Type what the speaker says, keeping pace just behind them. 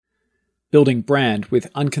Building brand with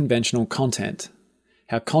unconventional content.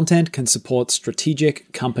 How content can support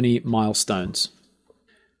strategic company milestones.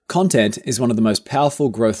 Content is one of the most powerful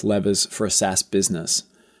growth levers for a SaaS business,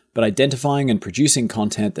 but identifying and producing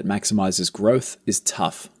content that maximizes growth is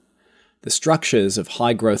tough. The structures of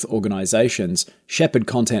high-growth organizations shepherd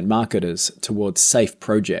content marketers towards safe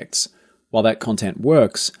projects. While that content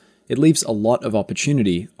works, it leaves a lot of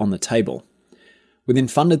opportunity on the table. Within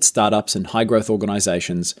funded startups and high-growth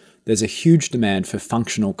organizations, there's a huge demand for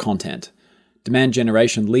functional content. Demand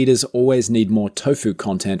generation leaders always need more tofu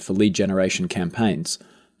content for lead generation campaigns.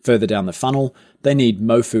 Further down the funnel, they need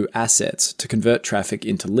mofu assets to convert traffic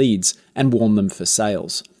into leads and warm them for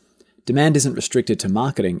sales. Demand isn't restricted to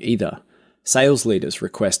marketing either. Sales leaders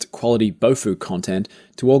request quality bofu content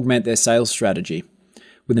to augment their sales strategy.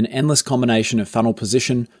 With an endless combination of funnel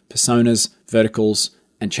position, personas, verticals,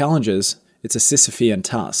 and challenges, it's a Sisyphean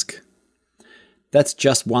task. That's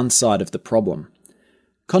just one side of the problem.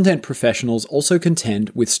 Content professionals also contend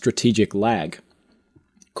with strategic lag.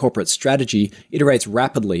 Corporate strategy iterates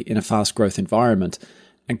rapidly in a fast-growth environment,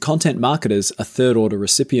 and content marketers are third-order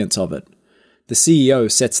recipients of it. The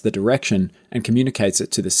CEO sets the direction and communicates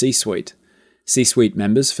it to the C-suite. C-suite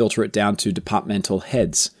members filter it down to departmental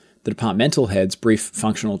heads. The departmental heads brief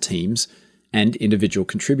functional teams and individual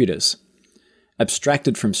contributors.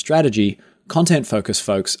 Abstracted from strategy, content-focused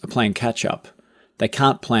folks are playing catch-up. They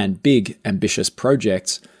can't plan big, ambitious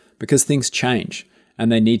projects because things change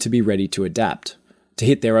and they need to be ready to adapt. To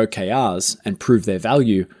hit their OKRs and prove their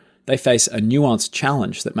value, they face a nuanced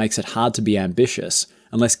challenge that makes it hard to be ambitious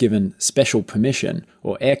unless given special permission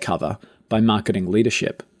or air cover by marketing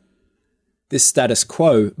leadership. This status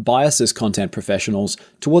quo biases content professionals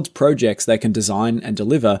towards projects they can design and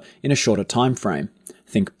deliver in a shorter time frame.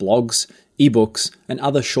 Think blogs, ebooks, and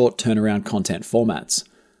other short turnaround content formats.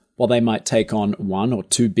 While they might take on 1 or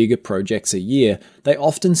 2 bigger projects a year, they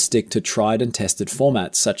often stick to tried and tested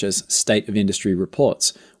formats such as state of industry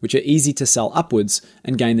reports, which are easy to sell upwards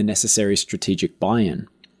and gain the necessary strategic buy-in.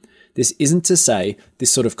 This isn't to say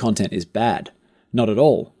this sort of content is bad. Not at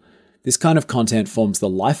all. This kind of content forms the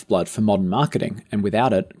lifeblood for modern marketing, and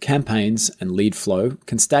without it, campaigns and lead flow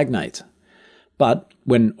can stagnate. But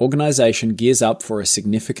when an organization gears up for a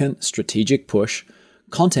significant strategic push,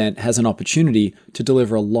 content has an opportunity to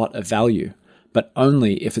deliver a lot of value, but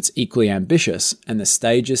only if it's equally ambitious and the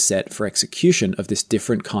stage is set for execution of this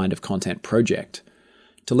different kind of content project.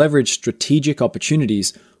 To leverage strategic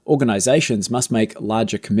opportunities, organizations must make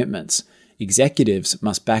larger commitments. Executives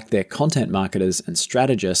must back their content marketers and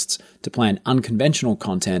strategists to plan unconventional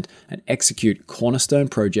content and execute cornerstone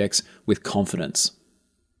projects with confidence.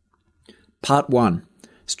 Part 1.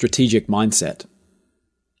 Strategic Mindset.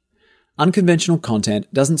 Unconventional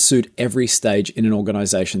content doesn't suit every stage in an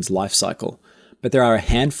organization's life cycle, but there are a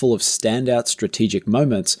handful of standout strategic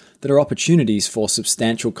moments that are opportunities for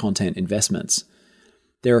substantial content investments.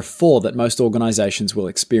 There are 4 that most organizations will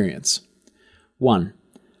experience. 1.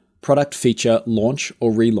 Product feature launch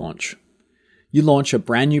or relaunch. You launch a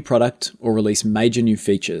brand new product or release major new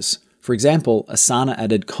features. For example, Asana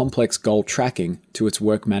added complex goal tracking to its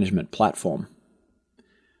work management platform.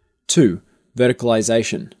 2.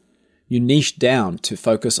 Verticalization. You niche down to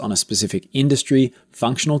focus on a specific industry,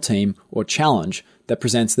 functional team, or challenge that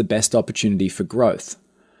presents the best opportunity for growth.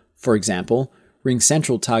 For example,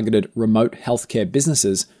 RingCentral targeted remote healthcare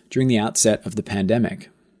businesses during the outset of the pandemic.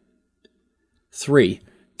 3.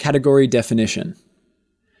 Category definition.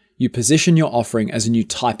 You position your offering as a new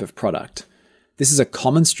type of product. This is a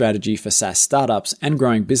common strategy for SaaS startups and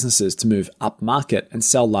growing businesses to move upmarket and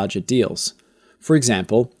sell larger deals. For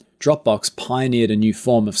example, Dropbox pioneered a new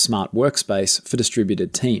form of smart workspace for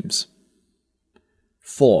distributed teams.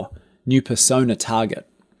 4. New persona target.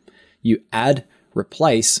 You add,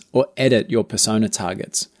 replace, or edit your persona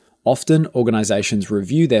targets. Often, organizations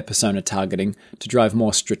review their persona targeting to drive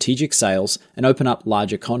more strategic sales and open up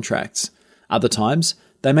larger contracts. Other times,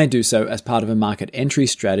 they may do so as part of a market entry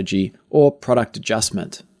strategy or product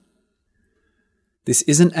adjustment. This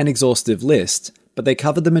isn't an exhaustive list, but they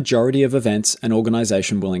cover the majority of events an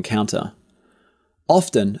organization will encounter.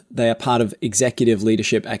 Often, they are part of executive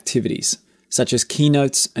leadership activities, such as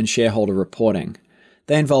keynotes and shareholder reporting.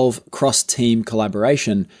 They involve cross-team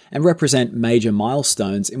collaboration and represent major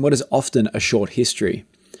milestones in what is often a short history.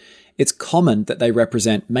 It's common that they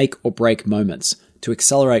represent make or break moments to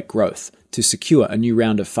accelerate growth, to secure a new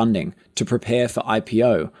round of funding, to prepare for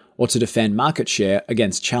IPO, or to defend market share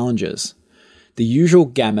against challenges. The usual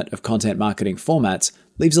gamut of content marketing formats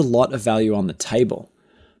leaves a lot of value on the table.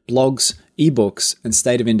 Blogs, ebooks, and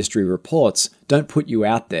state of industry reports don't put you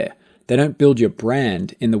out there. They don't build your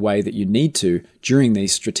brand in the way that you need to during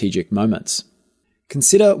these strategic moments.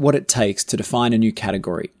 Consider what it takes to define a new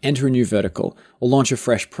category, enter a new vertical, or launch a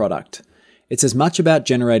fresh product. It's as much about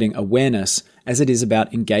generating awareness as it is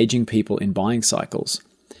about engaging people in buying cycles.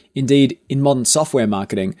 Indeed, in modern software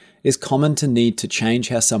marketing, it is common to need to change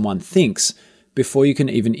how someone thinks before you can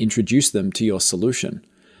even introduce them to your solution.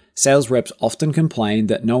 Sales reps often complain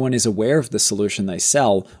that no one is aware of the solution they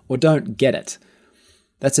sell or don't get it.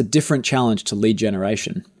 That's a different challenge to lead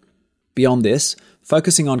generation. Beyond this,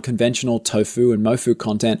 focusing on conventional tofu and mofu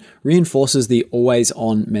content reinforces the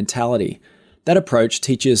always-on mentality. That approach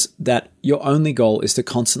teaches that your only goal is to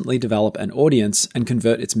constantly develop an audience and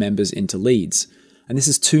convert its members into leads, and this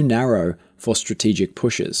is too narrow for strategic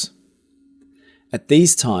pushes. At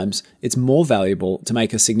these times, it's more valuable to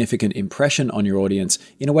make a significant impression on your audience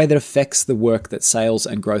in a way that affects the work that sales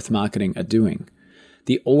and growth marketing are doing.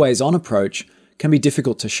 The always-on approach can be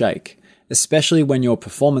difficult to shake, especially when your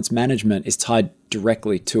performance management is tied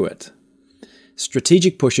directly to it.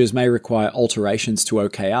 Strategic pushes may require alterations to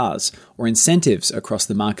OKRs or incentives across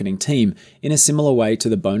the marketing team in a similar way to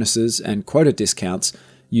the bonuses and quota discounts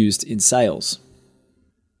used in sales.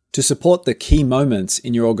 To support the key moments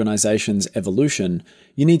in your organization's evolution,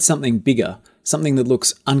 you need something bigger, something that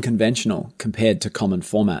looks unconventional compared to common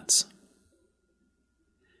formats.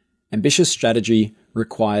 Ambitious strategy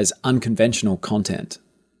requires unconventional content.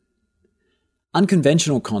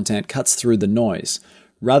 Unconventional content cuts through the noise.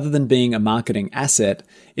 Rather than being a marketing asset,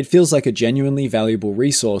 it feels like a genuinely valuable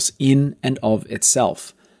resource in and of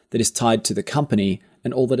itself that is tied to the company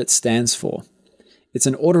and all that it stands for. It's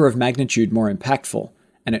an order of magnitude more impactful,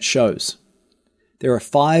 and it shows. There are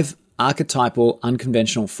 5 archetypal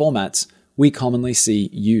unconventional formats we commonly see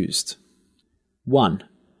used. 1.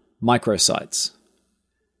 Microsites.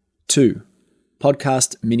 2.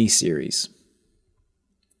 Podcast miniseries.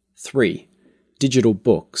 3. Digital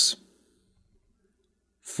books.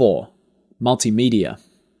 4. Multimedia.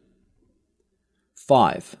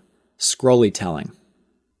 5. Scrollytelling.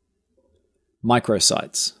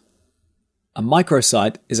 Microsites. A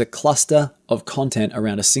microsite is a cluster of content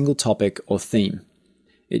around a single topic or theme.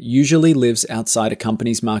 It usually lives outside a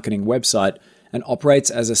company's marketing website and operates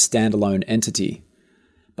as a standalone entity.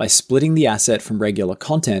 By splitting the asset from regular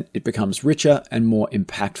content, it becomes richer and more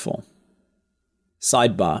impactful.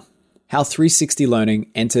 Sidebar: How 360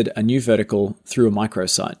 Learning entered a new vertical through a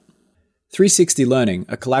microsite. 360 Learning,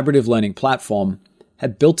 a collaborative learning platform,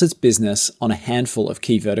 had built its business on a handful of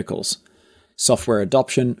key verticals: software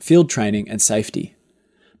adoption, field training, and safety.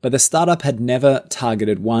 But the startup had never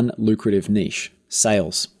targeted one lucrative niche: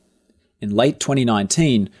 sales. In late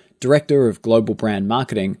 2019, Director of Global Brand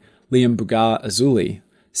Marketing, Liam Bugar-Azuli,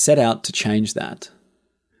 set out to change that.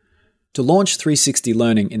 To launch 360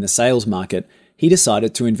 Learning in the sales market, he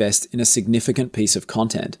decided to invest in a significant piece of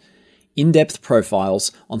content: in-depth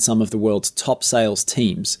profiles on some of the world's top sales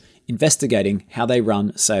teams, investigating how they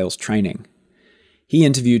run sales training. He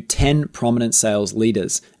interviewed 10 prominent sales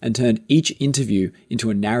leaders and turned each interview into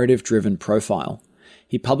a narrative-driven profile.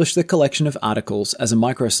 He published the collection of articles as a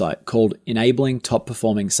microsite called Enabling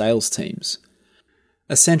Top-Performing Sales Teams.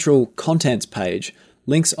 A central contents page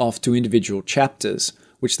links off to individual chapters,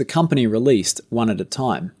 which the company released one at a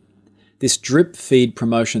time. This drip feed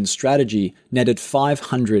promotion strategy netted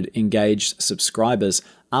 500 engaged subscribers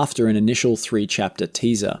after an initial 3-chapter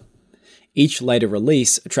teaser. Each later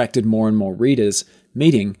release attracted more and more readers,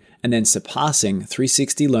 meeting and then surpassing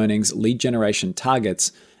 360 Learning's lead generation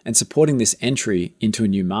targets and supporting this entry into a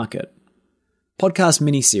new market. Podcast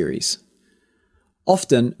miniseries.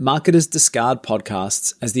 Often, marketers discard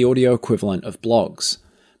podcasts as the audio equivalent of blogs,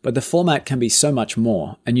 but the format can be so much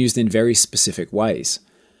more and used in very specific ways.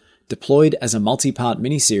 Deployed as a multi-part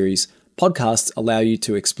miniseries, podcasts allow you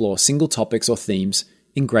to explore single topics or themes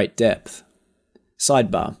in great depth.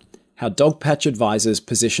 Sidebar: How Dogpatch advisors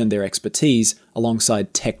position their expertise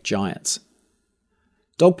alongside tech giants.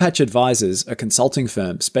 Dogpatch Advisors, a consulting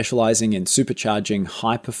firm specializing in supercharging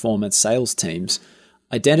high-performance sales teams,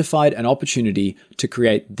 identified an opportunity to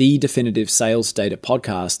create the definitive sales data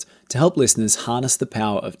podcast to help listeners harness the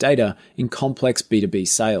power of data in complex B2B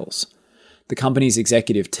sales. The company's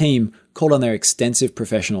executive team called on their extensive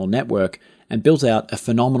professional network and built out a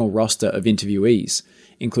phenomenal roster of interviewees,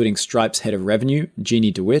 including Stripe's head of revenue,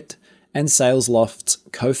 Jeannie DeWitt, and SalesLoft's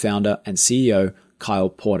co-founder and CEO, Kyle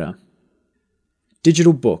Porter.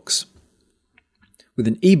 Digital books. With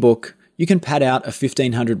an ebook, you can pad out a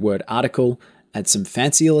 1,500-word article, add some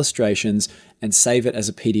fancy illustrations, and save it as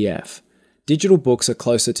a PDF. Digital books are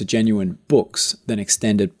closer to genuine books than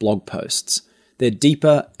extended blog posts. They're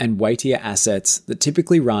deeper and weightier assets that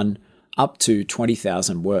typically run up to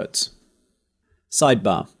 20,000 words.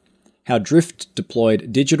 Sidebar: how Drift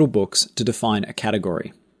deployed digital books to define a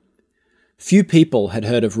category. Few people had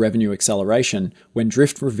heard of revenue acceleration when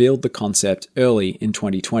Drift revealed the concept early in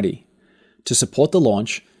 2020. To support the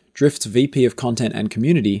launch, Drift's VP of Content and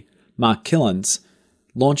Community, Mark Killens,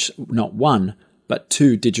 launched not one, but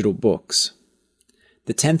 2 digital books.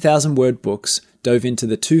 The 10,000-word books dove into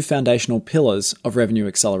the 2 foundational pillars of revenue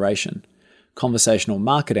acceleration: conversational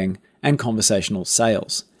marketing and conversational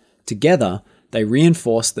sales. Together, they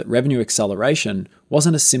reinforced that revenue acceleration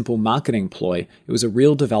wasn't a simple marketing ploy, it was a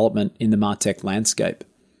real development in the MarTech landscape.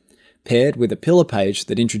 Paired with a pillar page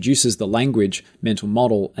that introduces the language, mental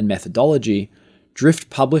model, and methodology, Drift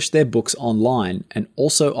published their books online and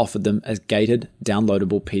also offered them as gated,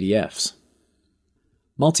 downloadable PDFs.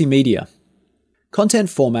 Multimedia. Content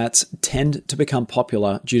formats tend to become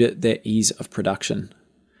popular due to their ease of production.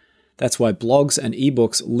 That's why blogs and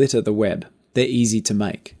ebooks litter the web. They're easy to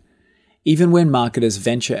make. Even when marketers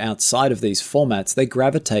venture outside of these formats, they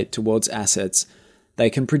gravitate towards assets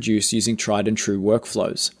they can produce using tried and true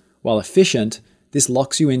workflows. While efficient, this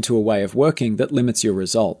locks you into a way of working that limits your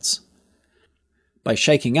results. By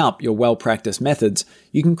shaking up your well-practiced methods,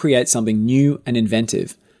 you can create something new and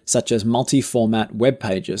inventive, such as multi-format web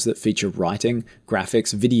pages that feature writing,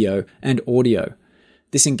 graphics, video, and audio.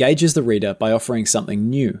 This engages the reader by offering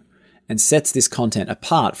something new, and sets this content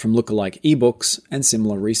apart from lookalike ebooks and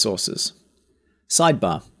similar resources.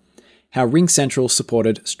 Sidebar: how RingCentral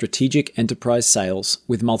supported strategic enterprise sales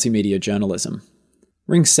with multimedia journalism.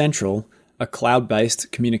 RingCentral, a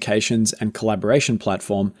cloud-based communications and collaboration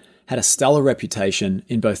platform, had a stellar reputation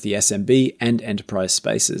in both the SMB and enterprise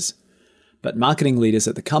spaces. But marketing leaders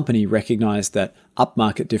at the company recognized that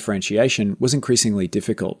upmarket differentiation was increasingly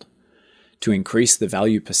difficult. To increase the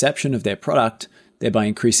value perception of their product, thereby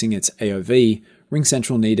increasing its AOV,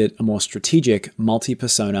 RingCentral needed a more strategic,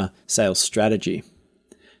 multi-persona sales strategy.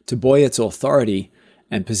 To buoy its authority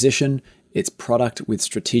and position its product with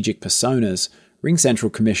strategic personas,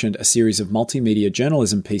 RingCentral commissioned a series of multimedia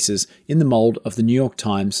journalism pieces in the mold of the New York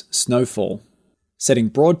Times' Snowfall. Setting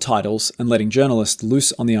broad titles and letting journalists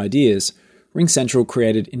loose on the ideas, RingCentral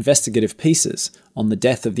created investigative pieces on the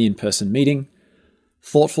death of the in-person meeting,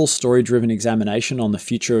 thoughtful story-driven examination on the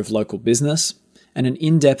future of local business, and an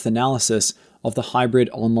in-depth analysis of the hybrid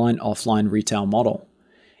online-offline retail model.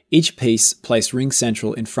 Each piece placed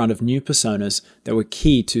RingCentral in front of new personas that were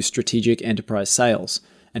key to strategic enterprise sales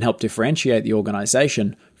and helped differentiate the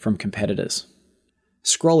organization from competitors.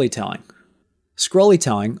 Scrollytelling.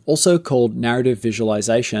 Scrollytelling, also called narrative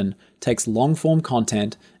visualization, takes long-form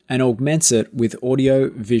content and augments it with audio,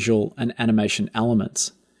 visual, and animation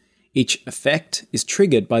elements. Each effect is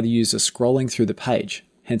triggered by the user scrolling through the page,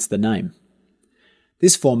 hence the name.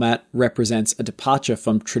 This format represents a departure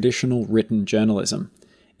from traditional written journalism.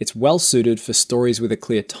 It's well suited for stories with a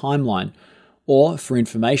clear timeline or for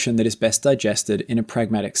information that is best digested in a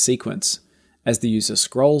pragmatic sequence. As the user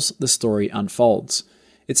scrolls, the story unfolds.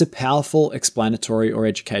 It's a powerful explanatory or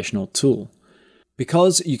educational tool.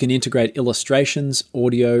 Because you can integrate illustrations,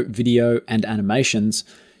 audio, video, and animations,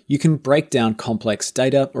 you can break down complex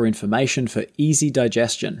data or information for easy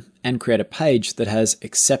digestion and create a page that has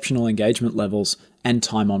exceptional engagement levels and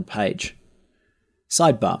time on page.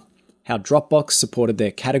 Sidebar: how Dropbox supported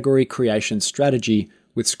their category creation strategy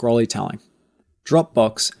with scrollytelling.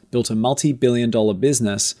 Dropbox built a multi-billion-dollar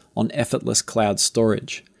business on effortless cloud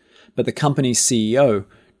storage, but the company's CEO,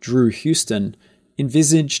 Drew Houston,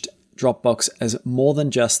 envisaged Dropbox as more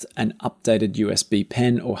than just an updated USB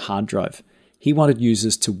pen or hard drive. He wanted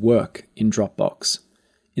users to work in Dropbox.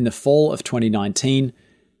 In the fall of 2019,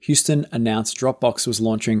 Houston announced Dropbox was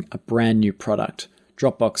launching a brand new product,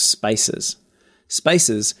 Dropbox Spaces.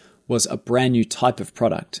 Spaces was a brand new type of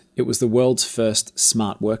product. It was the world's first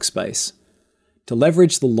smart workspace. To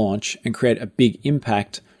leverage the launch and create a big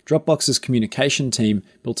impact, Dropbox's communication team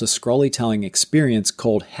built a scrollytelling experience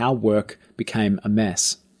called How Work Became a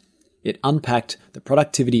Mess. It unpacked the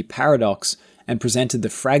productivity paradox and presented the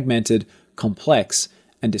fragmented, complex,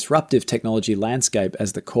 and disruptive technology landscape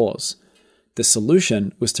as the cause. The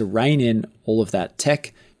solution was to rein in all of that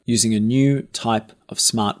tech using a new type of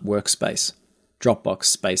smart workspace, Dropbox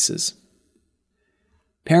Spaces.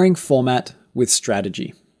 Pairing format with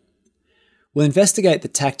strategy. We'll investigate the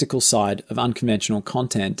tactical side of unconventional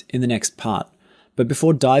content in the next part, but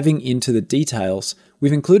before diving into the details,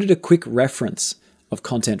 we've included a quick reference of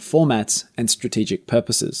content formats and strategic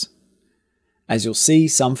purposes. As you'll see,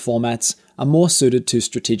 some formats are more suited to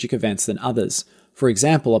strategic events than others. For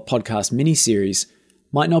example, a podcast mini-series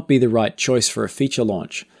might not be the right choice for a feature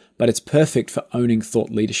launch, but it's perfect for owning thought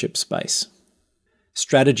leadership space.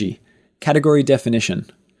 Strategy. Category definition.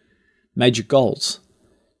 Major goals.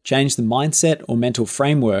 Change the mindset or mental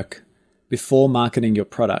framework before marketing your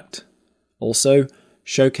product. Also,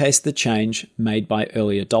 showcase the change made by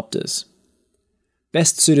early adopters.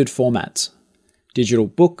 Best suited formats. Digital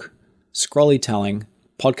book, scrollytelling,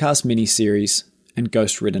 podcast miniseries, and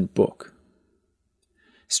ghost-written book.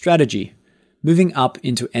 Strategy. Moving up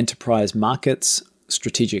into enterprise markets,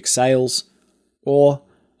 strategic sales, or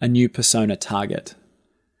a new persona target.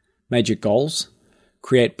 Major goals.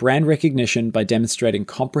 Create brand recognition by demonstrating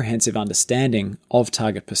comprehensive understanding of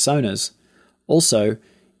target personas. Also,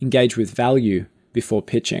 engage with value before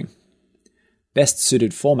pitching. Best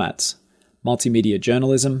suited formats. Multimedia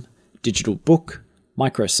journalism, digital book,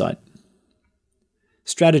 microsite.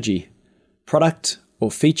 Strategy. Product or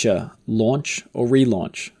feature launch or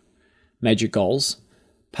relaunch. Major goals.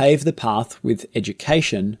 Pave the path with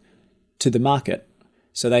education to the market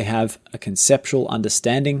so they have a conceptual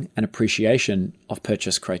understanding and appreciation of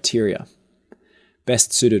purchase criteria.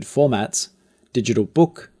 Best suited formats. Digital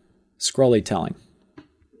book, scrollytelling.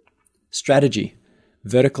 Strategy.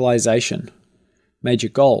 Verticalization. Major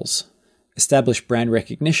goals. Establish brand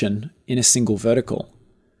recognition in a single vertical.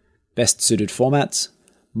 Best suited formats.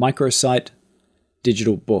 Microsite,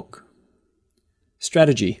 digital book.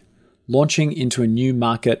 Strategy. Launching into a new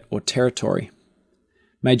market or territory.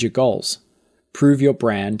 Major goals. Prove your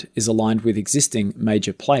brand is aligned with existing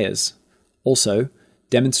major players. Also,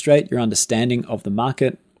 demonstrate your understanding of the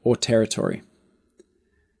market or territory.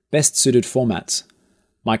 Best suited formats.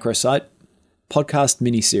 Microsite, podcast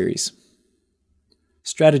miniseries.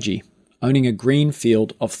 Strategy. Owning a green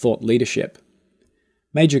field of thought leadership.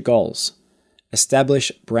 Major goals.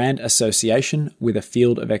 Establish brand association with a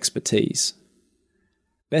field of expertise.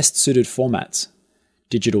 Best suited formats.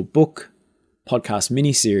 Digital book, podcast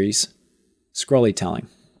miniseries, scrollytelling.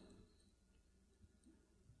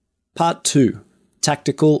 Part 2.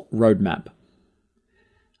 Tactical Roadmap.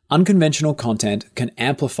 Unconventional content can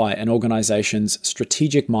amplify an organization's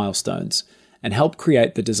strategic milestones and help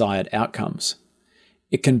create the desired outcomes.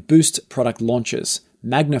 It can boost product launches,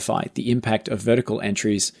 magnify the impact of vertical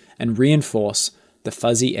entries, and reinforce the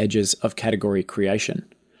fuzzy edges of category creation.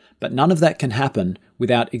 But none of that can happen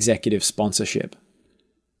without executive sponsorship.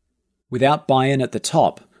 Without buy-in at the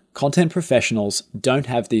top, content professionals don't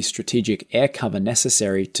have the strategic air cover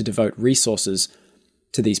necessary to devote resources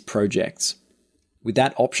to these projects. With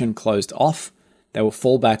that option closed off, they will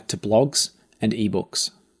fall back to blogs and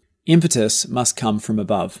ebooks. Impetus must come from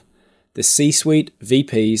above. The C-suite,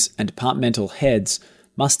 VPs, and departmental heads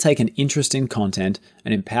must take an interest in content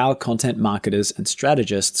and empower content marketers and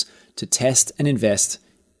strategists to test and invest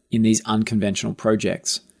in these unconventional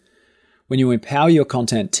projects. When you empower your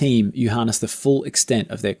content team, you harness the full extent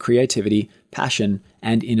of their creativity, passion,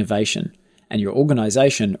 and innovation, and your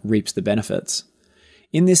organization reaps the benefits.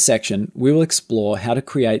 In this section, we will explore how to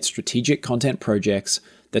create strategic content projects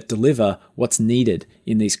that deliver what's needed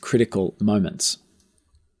in these critical moments.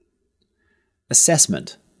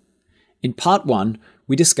 Assessment. In part 1,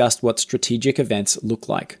 we discussed what strategic events look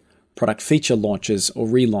like: product feature launches or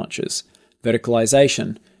relaunches,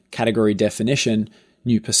 verticalization, category definition,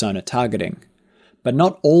 new persona targeting. But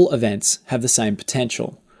not all events have the same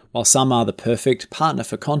potential. While some are the perfect partner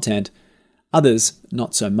for content, others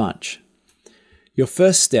not so much. Your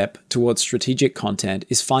first step towards strategic content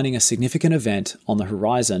is finding a significant event on the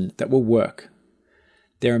horizon that will work.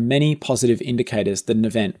 There are many positive indicators that an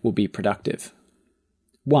event will be productive.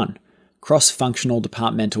 1. Cross-functional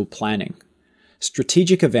departmental planning.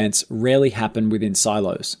 Strategic events rarely happen within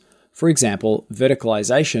silos. For example,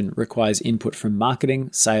 verticalization requires input from marketing,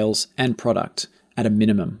 sales, and product at a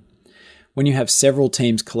minimum. When you have several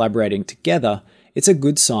teams collaborating together, it's a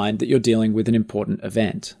good sign that you're dealing with an important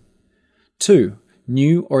event. 2.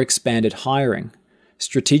 New or expanded hiring.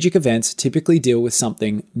 Strategic events typically deal with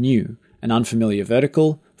something new, an unfamiliar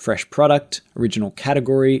vertical, fresh product, original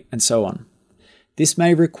category, and so on. This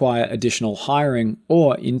may require additional hiring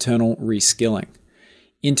or internal reskilling.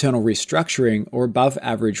 Internal restructuring or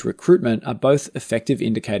above-average recruitment are both effective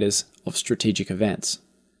indicators of strategic events.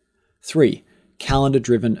 3.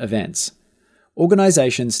 Calendar-driven events.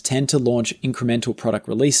 Organizations tend to launch incremental product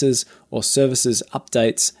releases or services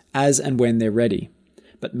updates as and when they're ready,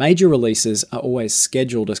 but major releases are always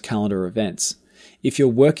scheduled as calendar events. If you're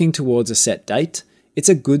working towards a set date, it's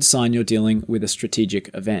a good sign you're dealing with a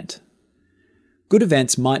strategic event. Good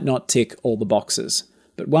events might not tick all the boxes,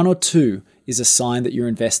 but 1 or 2 is a sign that you're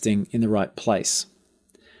investing in the right place.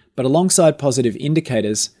 But alongside positive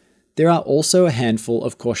indicators, there are also a handful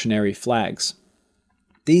of cautionary flags.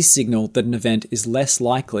 These signal that an event is less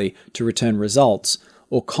likely to return results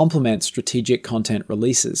or complement strategic content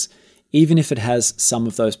releases, even if it has some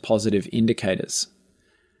of those positive indicators.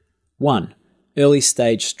 1. Early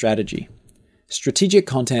stage strategy. Strategic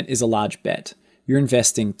content is a large bet. You're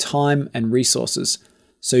investing time and resources,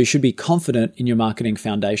 so you should be confident in your marketing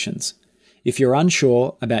foundations. If you're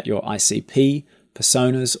unsure about your ICP,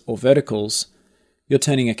 personas, or verticals, you're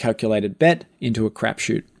turning a calculated bet into a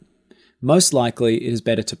crapshoot. Most likely, it is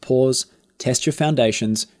better to pause, test your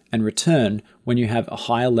foundations, and return when you have a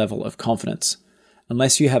higher level of confidence,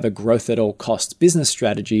 unless you have a growth at all costs business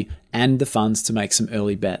strategy and the funds to make some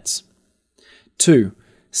early bets. 2.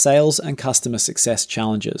 Sales and customer success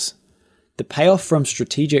challenges. The payoff from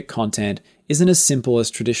strategic content isn't as simple as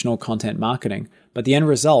traditional content marketing, but the end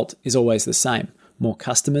result is always the same: more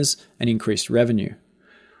customers and increased revenue.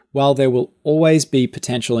 While there will always be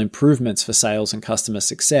potential improvements for sales and customer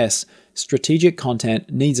success, strategic content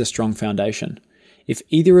needs a strong foundation. If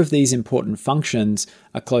either of these important functions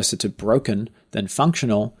are closer to broken than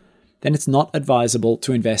functional, then it's not advisable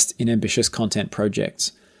to invest in ambitious content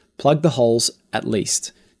projects. Plug the holes at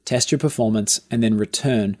least, test your performance, and then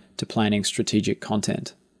return to planning strategic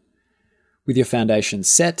content. With your foundation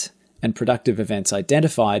set and productive events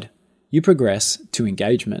identified, you progress to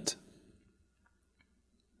engagement.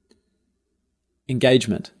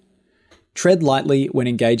 Engagement. Tread lightly when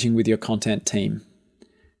engaging with your content team.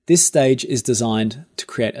 This stage is designed to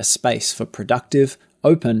create a space for productive,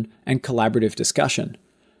 open, and collaborative discussion,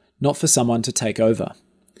 not for someone to take over.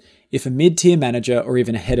 If a mid-tier manager or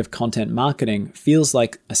even a head of content marketing feels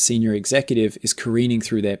like a senior executive is careening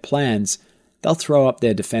through their plans, they'll throw up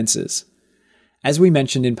their defenses. As we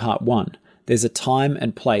mentioned in part 1, there's a time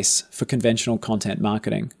and place for conventional content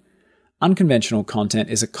marketing. Unconventional content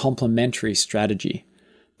is a complementary strategy.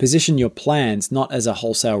 Position your plans not as a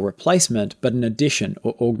wholesale replacement, but an addition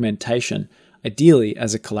or augmentation, ideally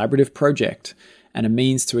as a collaborative project and a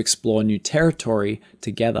means to explore new territory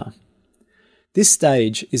together. This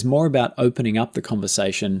stage is more about opening up the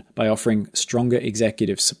conversation by offering stronger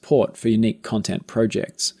executive support for unique content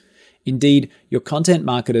projects. Indeed, your content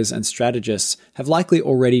marketers and strategists have likely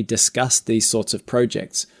already discussed these sorts of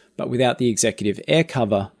projects, but without the executive air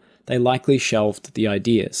cover, they likely shelved the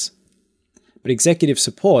ideas. But executive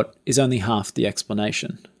support is only half the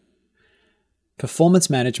explanation. Performance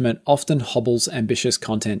management often hobbles ambitious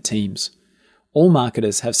content teams. All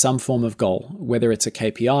marketers have some form of goal, whether it's a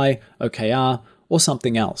KPI, OKR, or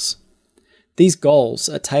something else. These goals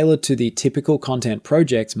are tailored to the typical content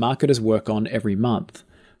projects marketers work on every month.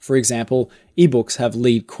 For example, ebooks have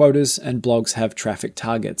lead quotas and blogs have traffic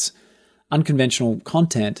targets. Unconventional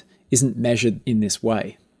content isn't measured in this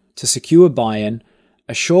way. To secure buy-in,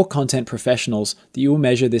 assure content professionals that you will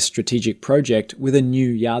measure this strategic project with a new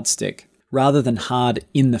yardstick. Rather than hard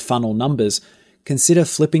in-the-funnel numbers, consider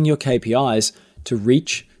flipping your KPIs to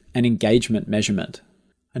reach and engagement measurement.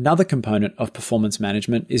 Another component of performance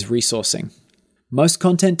management is resourcing. Most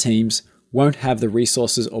content teams won't have the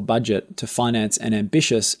resources or budget to finance an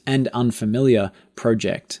ambitious and unfamiliar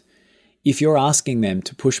project. If you're asking them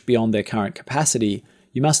to push beyond their current capacity,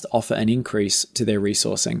 you must offer an increase to their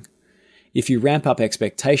resourcing. If you ramp up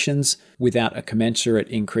expectations without a commensurate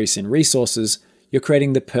increase in resources, you're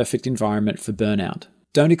creating the perfect environment for burnout.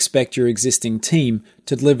 Don't expect your existing team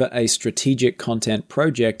to deliver a strategic content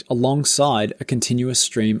project alongside a continuous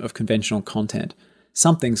stream of conventional content.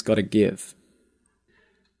 Something's got to give.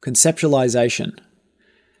 Conceptualization.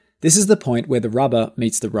 This is the point where the rubber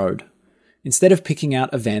meets the road. Instead of picking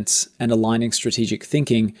out events and aligning strategic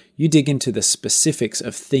thinking, you dig into the specifics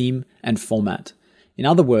of theme and format. In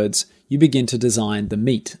other words, you begin to design the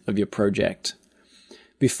meat of your project.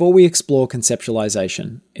 Before we explore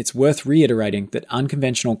conceptualization, it's worth reiterating that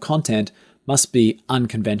unconventional content must be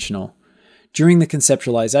unconventional. During the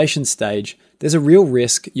conceptualization stage, there's a real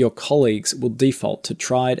risk your colleagues will default to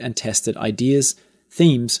tried and tested ideas,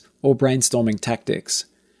 themes, or brainstorming tactics.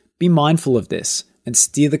 Be mindful of this and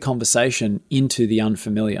steer the conversation into the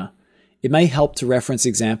unfamiliar. It may help to reference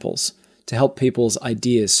examples to help people's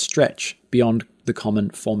ideas stretch beyond the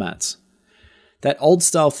common formats. That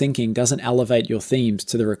old-style thinking doesn't elevate your themes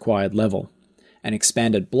to the required level. An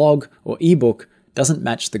expanded blog or ebook doesn't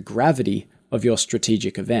match the gravity of your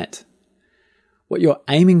strategic event. What you're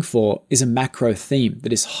aiming for is a macro theme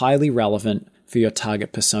that is highly relevant for your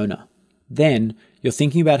target persona. Then, you're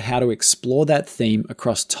thinking about how to explore that theme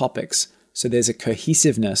across topics so there's a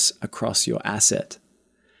cohesiveness across your asset.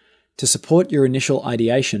 To support your initial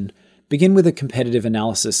ideation, begin with a competitive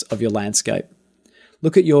analysis of your landscape.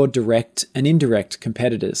 Look at your direct and indirect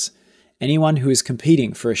competitors, anyone who is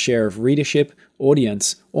competing for a share of readership,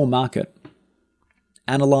 audience, or market.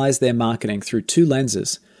 Analyze their marketing through 2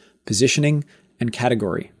 lenses, positioning and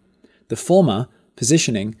category. The former,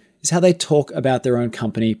 positioning, is how they talk about their own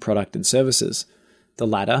company, product, and services. The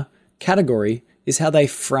latter, category, is how they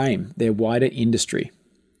frame their wider industry.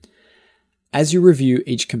 As you review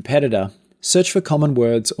each competitor, search for common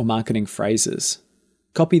words or marketing phrases.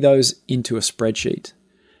 Copy those into a spreadsheet.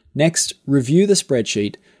 Next, review the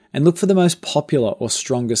spreadsheet and look for the most popular or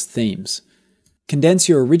strongest themes. Condense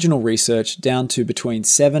your original research down to between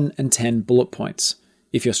 7 and 10 bullet points.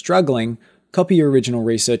 If you're struggling, copy your original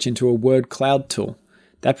research into a word cloud tool.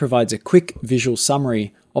 That provides a quick visual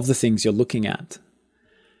summary of the things you're looking at.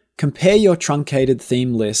 Compare your truncated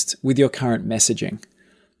theme list with your current messaging.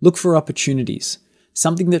 Look for opportunities,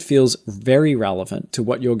 something that feels very relevant to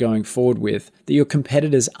what you're going forward with that your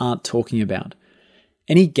competitors aren't talking about.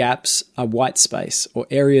 Any gaps are white space or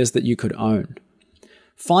areas that you could own.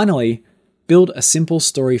 Finally, build a simple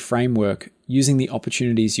story framework using the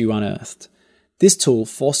opportunities you unearthed. This tool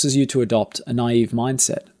forces you to adopt a naive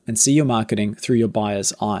mindset and see your marketing through your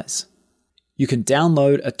buyer's eyes. You can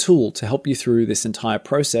download a tool to help you through this entire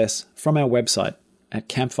process from our website at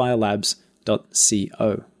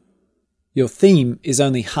campfirelabs.co. Your theme is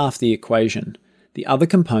only half the equation. The other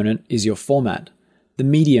component is your format, the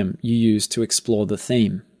medium you use to explore the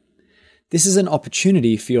theme. This is an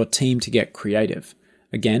opportunity for your team to get creative.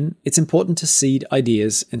 Again, it's important to seed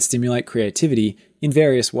ideas and stimulate creativity in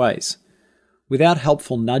various ways. Without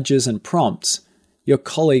helpful nudges and prompts, your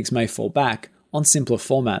colleagues may fall back on simpler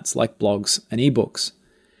formats like blogs and ebooks.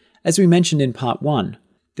 As we mentioned in part 1,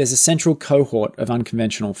 there's a central cohort of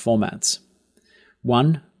unconventional formats.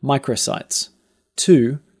 1. Microsites.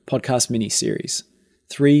 2. Podcast miniseries.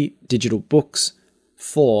 3. Digital books.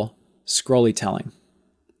 4. Scrollytelling.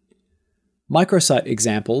 Microsite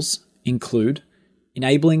examples include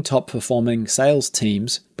enabling top-performing sales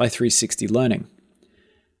teams by 360 Learning,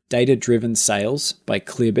 Data-Driven Sales by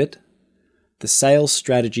Clearbit, The Sales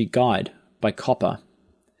Strategy Guide by Copper,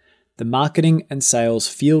 The Marketing and Sales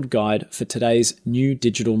Field Guide for Today's New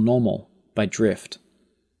Digital Normal by Drift.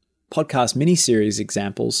 Podcast miniseries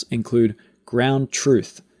examples include Ground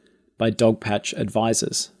Truth by Dogpatch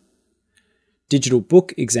Advisors. Digital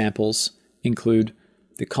book examples include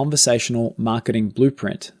The Conversational Marketing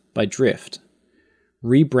Blueprint by Drift,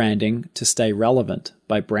 Rebranding to Stay Relevant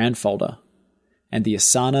by Brandfolder, and the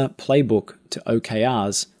Asana Playbook to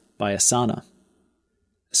OKRs by Asana.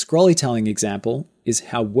 A scrollytelling example is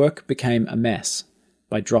How Work Became a Mess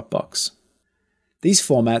by Dropbox. These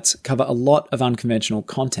formats cover a lot of unconventional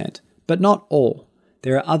content, but not all.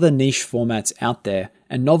 There are other niche formats out there,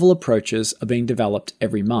 and novel approaches are being developed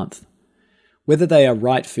every month. Whether they are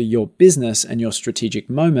right for your business and your strategic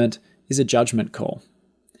moment is a judgment call.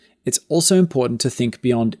 It's also important to think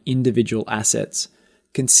beyond individual assets.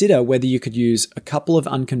 Consider whether you could use a couple of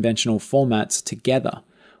unconventional formats together,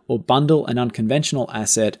 or bundle an unconventional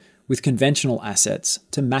asset with conventional assets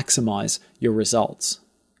to maximize your results.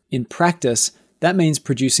 In practice, that means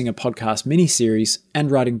producing a podcast mini-series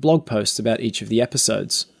and writing blog posts about each of the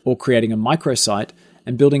episodes, or creating a microsite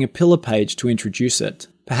and building a pillar page to introduce it.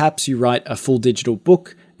 Perhaps you write a full digital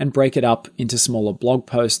book and break it up into smaller blog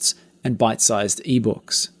posts and bite-sized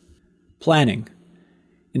ebooks. Planning.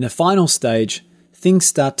 In the final stage, things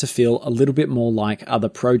start to feel a little bit more like other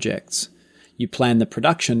projects. You plan the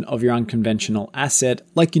production of your unconventional asset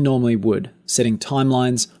like you normally would, setting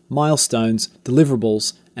timelines, milestones,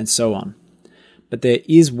 deliverables, and so on. But there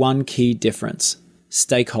is one key difference: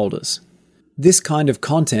 stakeholders. This kind of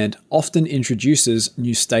content often introduces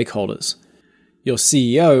new stakeholders. Your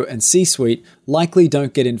CEO and C-suite likely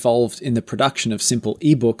don't get involved in the production of simple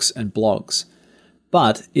ebooks and blogs.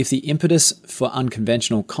 But if the impetus for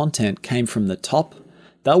unconventional content came from the top,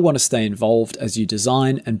 they'll want to stay involved as you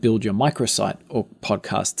design and build your microsite or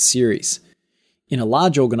podcast series. In a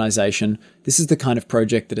large organization, this is the kind of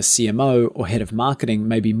project that a CMO or head of marketing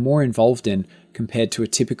may be more involved in compared to a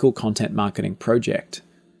typical content marketing project.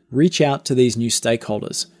 Reach out to these new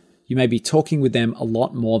stakeholders. You may be talking with them a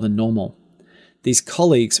lot more than normal. These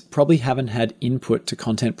colleagues probably haven't had input to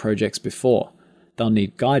content projects before. They'll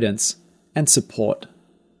need guidance and support.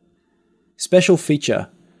 Special feature: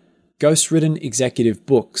 ghostwritten executive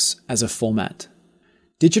books as a format.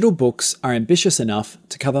 Digital books are ambitious enough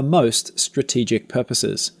to cover most strategic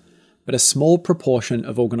purposes, but a small proportion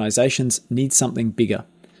of organizations need something bigger: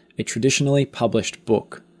 a traditionally published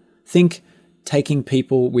book. Think Taking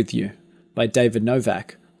People With You by David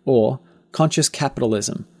Novak or Conscious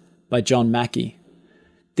Capitalism by John Mackey.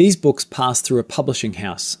 These books pass through a publishing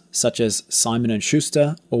house, such as Simon &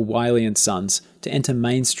 Schuster or Wiley & Sons, to enter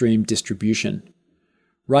mainstream distribution.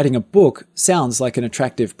 Writing a book sounds like an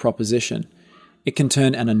attractive proposition. It can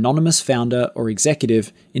turn an anonymous founder or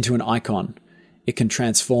executive into an icon. It can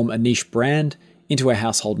transform a niche brand into a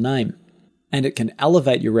household name. And it can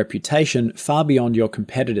elevate your reputation far beyond your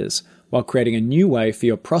competitors while creating a new way for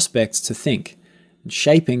your prospects to think and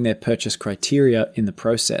shaping their purchase criteria in the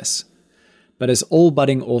process. But as all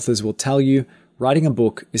budding authors will tell you, writing a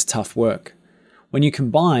book is tough work. When you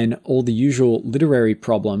combine all the usual literary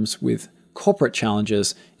problems with corporate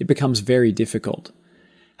challenges, it becomes very difficult.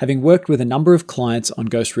 Having worked with a number of clients on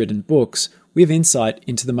ghostwritten books, we have insight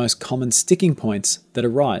into the most common sticking points that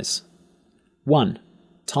arise. 1.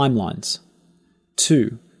 Timelines.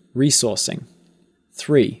 2. Resourcing.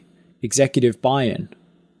 3. Executive buy-in.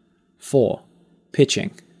 4.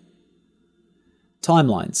 Pitching.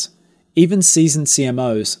 Timelines. Even seasoned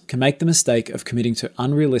CMOs can make the mistake of committing to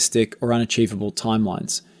unrealistic or unachievable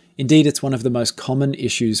timelines. Indeed, it's one of the most common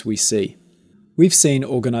issues we see. We've seen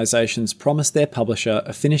organizations promise their publisher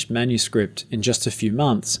a finished manuscript in just a few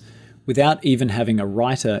months without even having a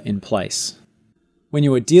writer in place. When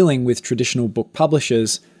you are dealing with traditional book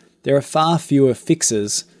publishers, there are far fewer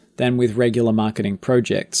fixes than with regular marketing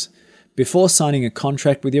projects. Before signing a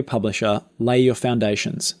contract with your publisher, lay your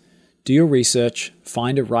foundations. Do your research,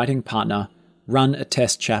 find a writing partner, run a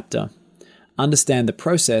test chapter. Understand the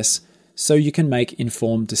process so you can make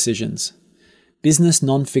informed decisions. Business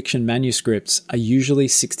non-fiction manuscripts are usually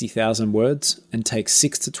 60,000 words and take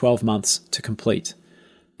 6 to 12 months to complete.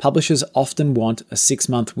 Publishers often want a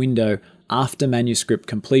 6-month window after manuscript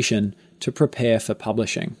completion to prepare for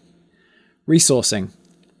publishing. Resourcing.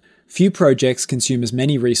 Few projects consume as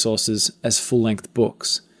many resources as full-length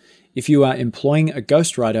books. If you are employing a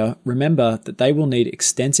ghostwriter, remember that they will need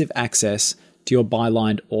extensive access to your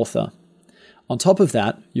bylined author. On top of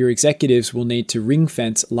that, your executives will need to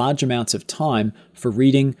ring-fence large amounts of time for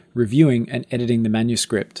reading, reviewing, and editing the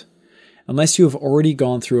manuscript. Unless you have already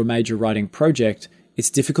gone through a major writing project, it's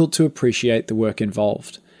difficult to appreciate the work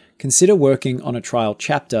involved. Consider working on a trial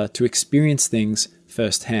chapter to experience things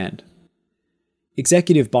firsthand.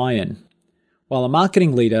 Executive buy-in. While a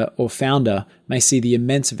marketing leader or founder may see the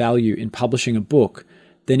immense value in publishing a book,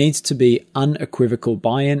 there needs to be unequivocal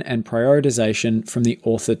buy-in and prioritization from the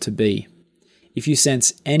author-to-be. If you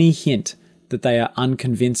sense any hint that they are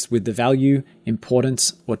unconvinced with the value,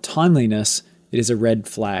 importance, or timeliness, it is a red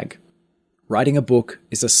flag. Writing a book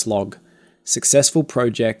is a slog. Successful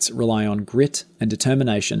projects rely on grit and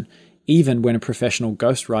determination, even when a professional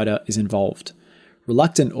ghostwriter is involved.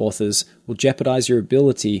 Reluctant authors will jeopardize your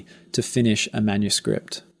ability to finish a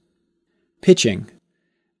manuscript. Pitching.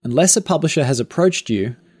 Unless a publisher has approached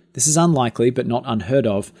you, this is unlikely but not unheard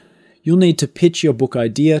of, you'll need to pitch your book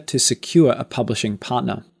idea to secure a publishing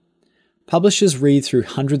partner. Publishers read through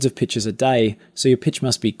hundreds of pitches a day, so your pitch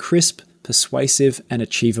must be crisp, persuasive, and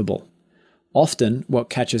achievable. Often, what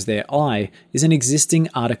catches their eye is an existing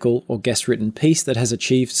article or guest-written piece that has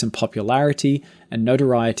achieved some popularity and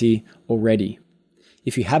notoriety already.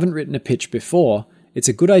 If you haven't written a pitch before, it's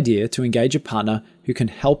a good idea to engage a partner who can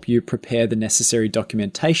help you prepare the necessary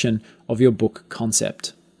documentation of your book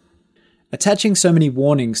concept. Attaching so many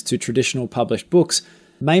warnings to traditional published books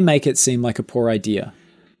may make it seem like a poor idea,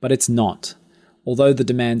 but it's not. Although the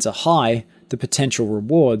demands are high, the potential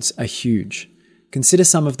rewards are huge. Consider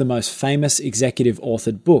some of the most famous executive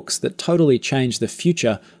authored books that totally changed the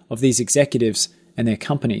future of these executives and their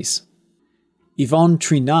companies. Yvon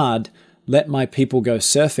Chouinard, Let My People Go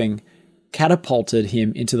Surfing, catapulted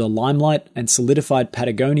him into the limelight and solidified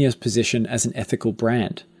Patagonia's position as an ethical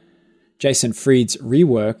brand. Jason Fried's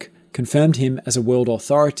Rework confirmed him as a world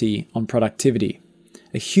authority on productivity,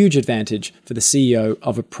 a huge advantage for the CEO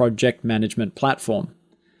of a project management platform.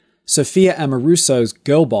 Sophia Amoruso's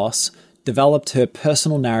Girl Boss developed her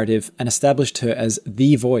personal narrative and established her as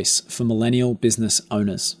the voice for millennial business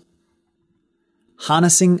owners.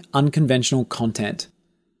 Harnessing unconventional content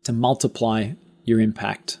to multiply your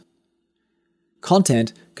impact.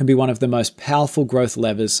 Content can be one of the most powerful growth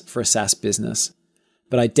levers for a SaaS business,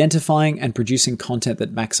 but identifying and producing content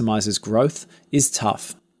that maximizes growth is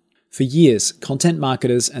tough. For years, content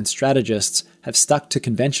marketers and strategists have stuck to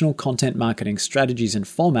conventional content marketing strategies and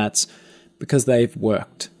formats because they've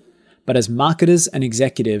worked. But as marketers and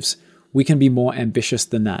executives, we can be more ambitious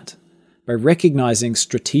than that. By recognizing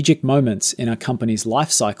strategic moments in our company's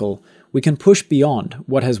life cycle, we can push beyond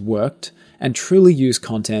what has worked and truly use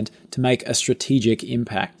content to make a strategic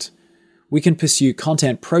impact. We can pursue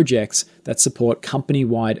content projects that support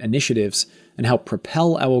company-wide initiatives and help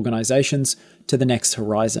propel our organizations to the next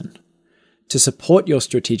horizon. To support your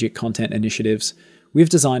strategic content initiatives, we've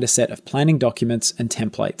designed a set of planning documents and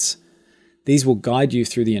templates. These will guide you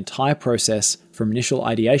through the entire process from initial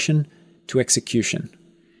ideation to execution.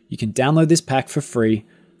 You can download this pack for free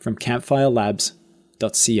from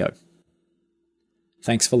campfirelabs.co.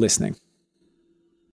 Thanks for listening.